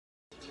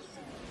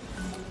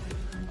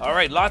All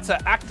right, lots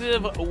of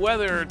active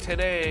weather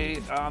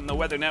today on the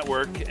Weather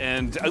Network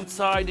and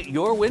outside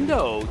your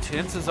window.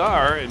 Chances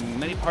are in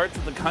many parts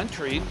of the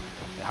country.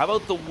 How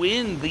about the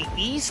wind? The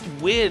east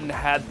wind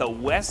had the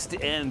west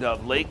end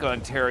of Lake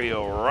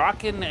Ontario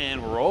rocking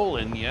and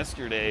rolling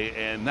yesterday,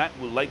 and that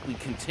will likely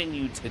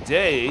continue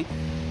today.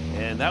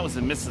 And that was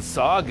in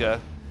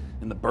Mississauga.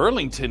 In the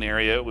Burlington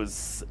area, it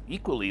was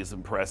equally as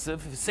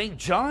impressive. St.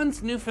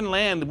 John's,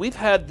 Newfoundland, we've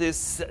had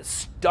this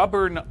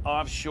stubborn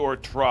offshore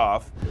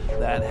trough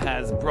that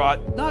has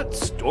brought not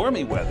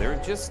stormy weather,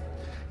 just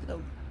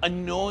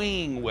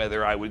annoying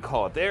weather, I would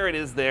call it. There it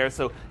is there.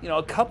 So,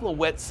 a couple of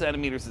wet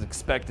centimeters is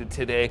expected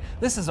today.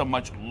 This is a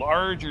much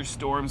larger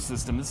storm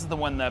system. This is the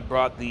one that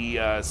brought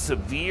the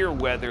severe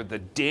weather, the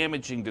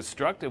damaging,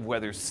 destructive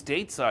weather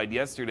stateside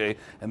yesterday,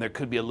 and there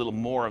could be a little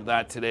more of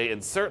that today.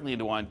 And certainly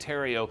into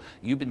Ontario,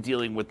 you've been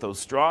dealing with those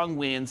strong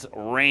winds,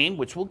 rain,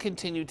 which will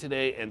continue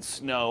today, and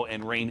snow,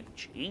 and rain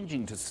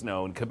changing to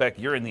snow. In Quebec,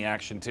 you're in the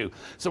action too.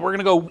 So we're going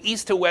to go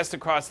east to west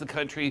across the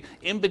country,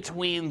 in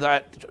between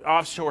that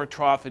offshore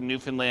trough in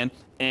Newfoundland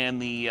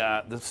and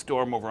the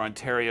storm over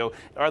Ontario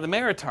are the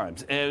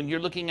Maritimes, and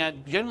you're looking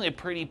at generally a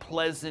pretty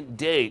pleasant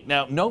day.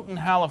 Now, note in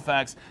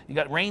Halifax, you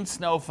got rain,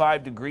 snow,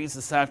 5 degrees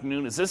this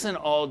afternoon. Is this an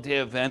all-day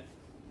event?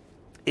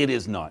 It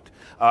is not.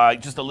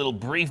 Just a little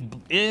brief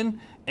in,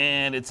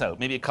 and it's out,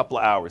 maybe a couple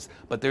of hours.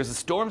 But there's a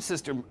storm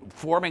system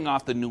forming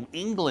off the New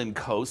England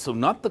coast, so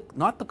not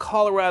the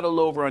Colorado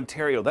over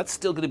Ontario. That's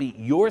still going to be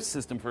your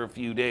system for a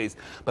few days.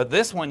 But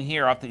this one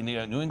here off the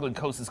New England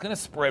coast is going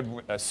to spread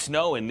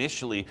snow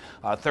initially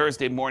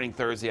Thursday morning,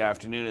 Thursday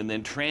afternoon, and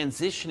then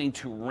transitioning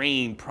to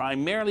rain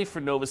primarily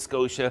for Nova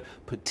Scotia,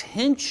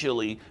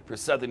 potentially for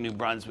southern New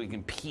Brunswick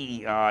and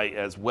PEI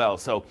as well.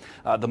 So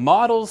the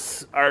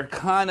models are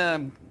kind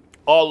of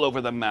all over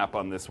the map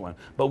on this one.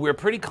 But we're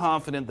pretty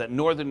confident that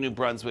northern New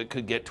Brunswick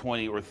could get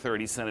 20 or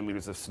 30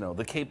 centimeters of snow.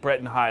 The Cape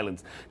Breton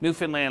Highlands,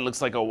 Newfoundland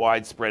looks like a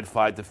widespread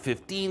 5 to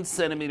 15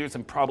 centimeters,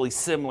 and probably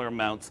similar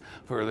amounts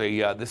for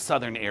the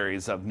southern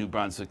areas of New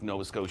Brunswick,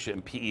 Nova Scotia,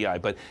 and PEI.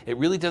 But it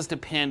really does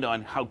depend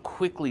on how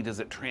quickly does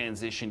it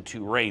transition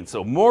to rain.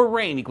 So more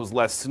rain equals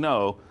less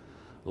snow,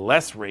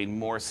 less rain,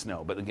 more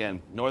snow. But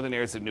again, northern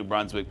areas of New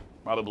Brunswick,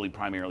 probably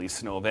primarily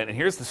snow event. And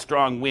here's the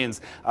strong winds.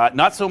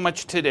 Not so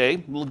much today,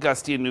 a little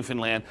gusty in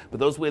Newfoundland, but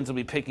those winds will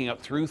be picking up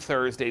through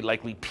Thursday,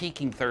 likely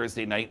peaking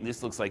Thursday night, and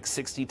this looks like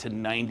 60 to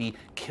 90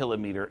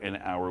 kilometer an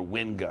hour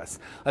wind gusts.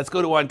 Let's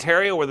go to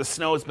Ontario, where the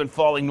snow has been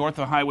falling north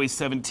of Highway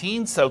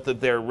 17, south of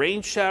their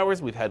rain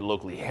showers. We've had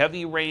locally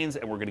heavy rains,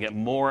 and we're going to get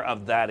more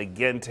of that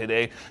again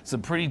today.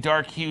 Some pretty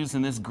dark hues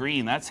in this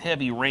green. That's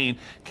heavy rain.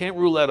 Can't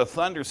rule out a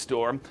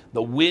thunderstorm.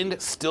 The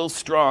wind still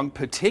strong,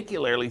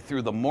 particularly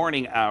through the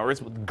morning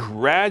hours, with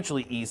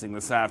gradually easing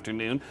this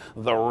afternoon.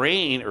 The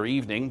rain, or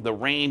evening, the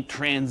rain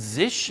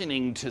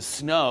transitioning to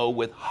snow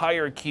with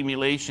higher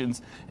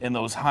accumulations in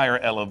those higher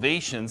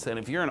elevations. And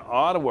if you're in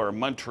Ottawa or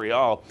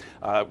Montreal,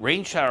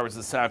 rain showers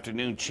this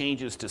afternoon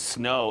changes to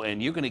snow,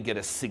 and you're going to get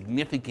a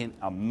significant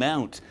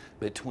amount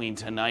between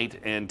tonight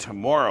and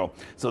tomorrow.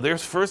 So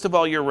there's first of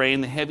all your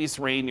rain, the heaviest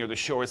rain near the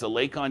shores of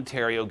Lake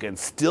Ontario. Again,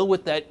 still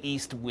with that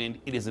east wind.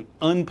 It is an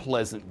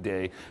unpleasant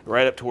day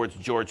right up towards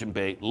Georgian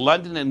Bay.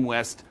 London and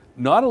west,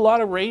 not a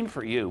lot of rain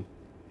for you.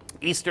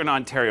 Eastern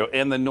Ontario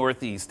and the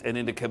northeast and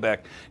into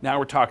Quebec. Now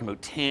we're talking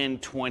about 10,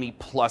 20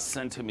 plus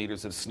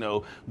centimeters of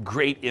snow.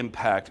 Great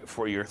impact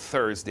for your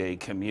Thursday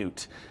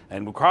commute.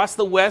 And across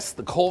the west,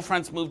 the cold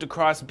front's moved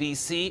across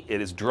BC. It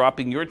is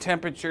dropping your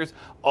temperatures,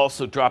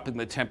 also dropping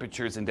the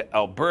temperatures into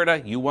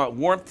Alberta. You want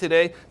warmth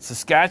today?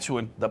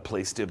 Saskatchewan, the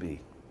place to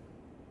be.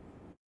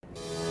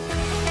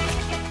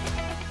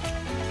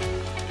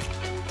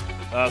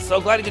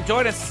 So glad you could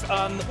join us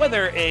on the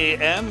Weather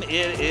AM.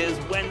 It is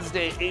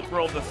Wednesday,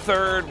 April the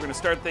 3rd. We're going to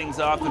start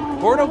things off in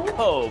Porto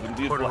Cove in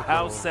beautiful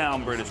Howe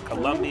Sound, British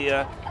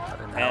Columbia.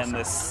 And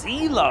the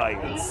sea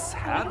lions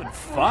having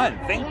fun.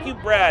 Thank you,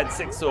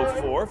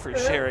 Brad604, for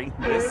sharing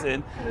this.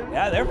 And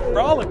yeah, they're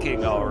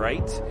frolicking all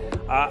right.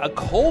 A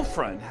cold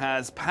front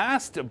has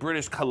passed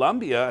British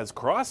Columbia, has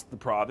crossed the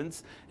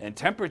province, and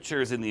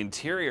temperatures in the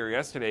interior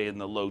yesterday in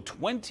the low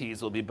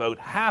 20s will be about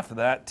half of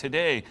that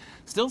today.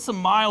 Still some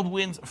mild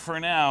winds for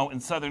now in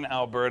southern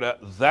Alberta.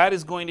 That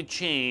is going to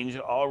change.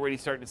 Already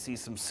starting to see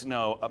some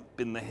snow up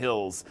in the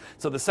hills.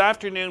 So this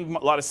afternoon, a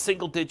lot of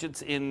single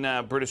digits in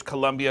British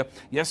Columbia.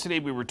 Yesterday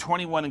we were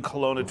 21 in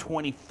Kelowna,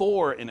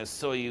 24 in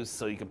Osoyoos,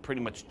 so you can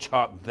pretty much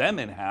chop them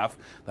in half.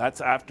 That's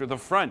after the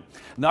front.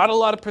 Not a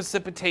lot of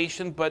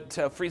precipitation, but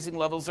freezing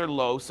levels are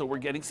low, so we're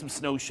getting some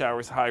snow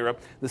showers higher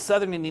up. The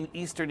southern and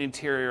eastern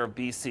interior of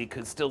BC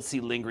could still see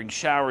lingering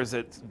showers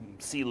at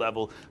sea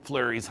level,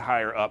 flurries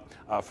higher up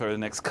for the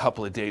next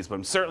couple of days, but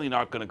I'm certainly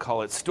not going to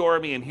call it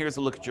stormy. And here's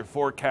a look at your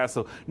forecast.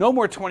 So no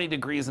more 20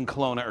 degrees in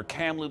Kelowna or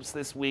Kamloops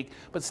this week,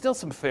 but still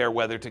some fair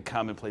weather to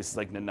come in places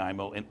like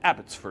Nanaimo and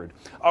Abbotsford.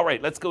 All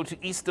right, let's go to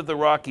east of the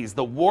Rockies.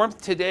 The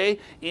warmth today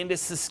into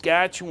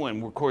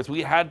Saskatchewan. Of course,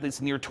 we had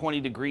this near 20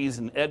 degrees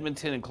in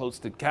Edmonton and close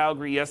to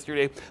Calgary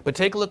yesterday, but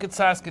take a look at Fort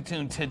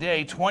Saskatoon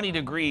today, 20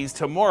 degrees.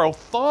 Tomorrow,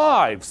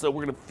 5. So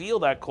we're going to feel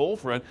that cold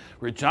front.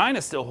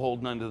 Regina still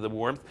holding under the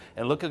warmth.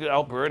 And look at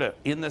Alberta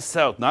in the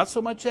south. Not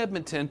so much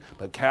Edmonton,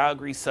 but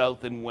Calgary,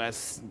 south and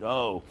west,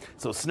 snow.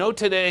 So snow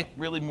today,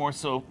 really more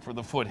so for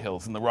the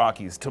foothills and the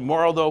Rockies.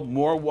 Tomorrow, though,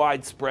 more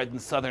widespread in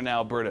southern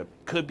Alberta.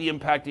 Could be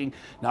impacting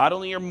not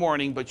only your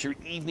morning, but your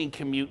evening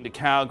commute into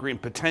Calgary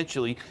and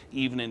potentially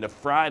even into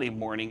Friday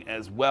morning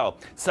as well.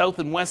 South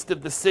and west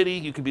of the city,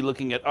 you could be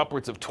looking at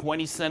upwards of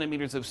 20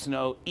 centimeters of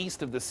snow.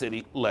 East of the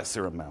city,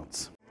 lesser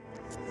amounts.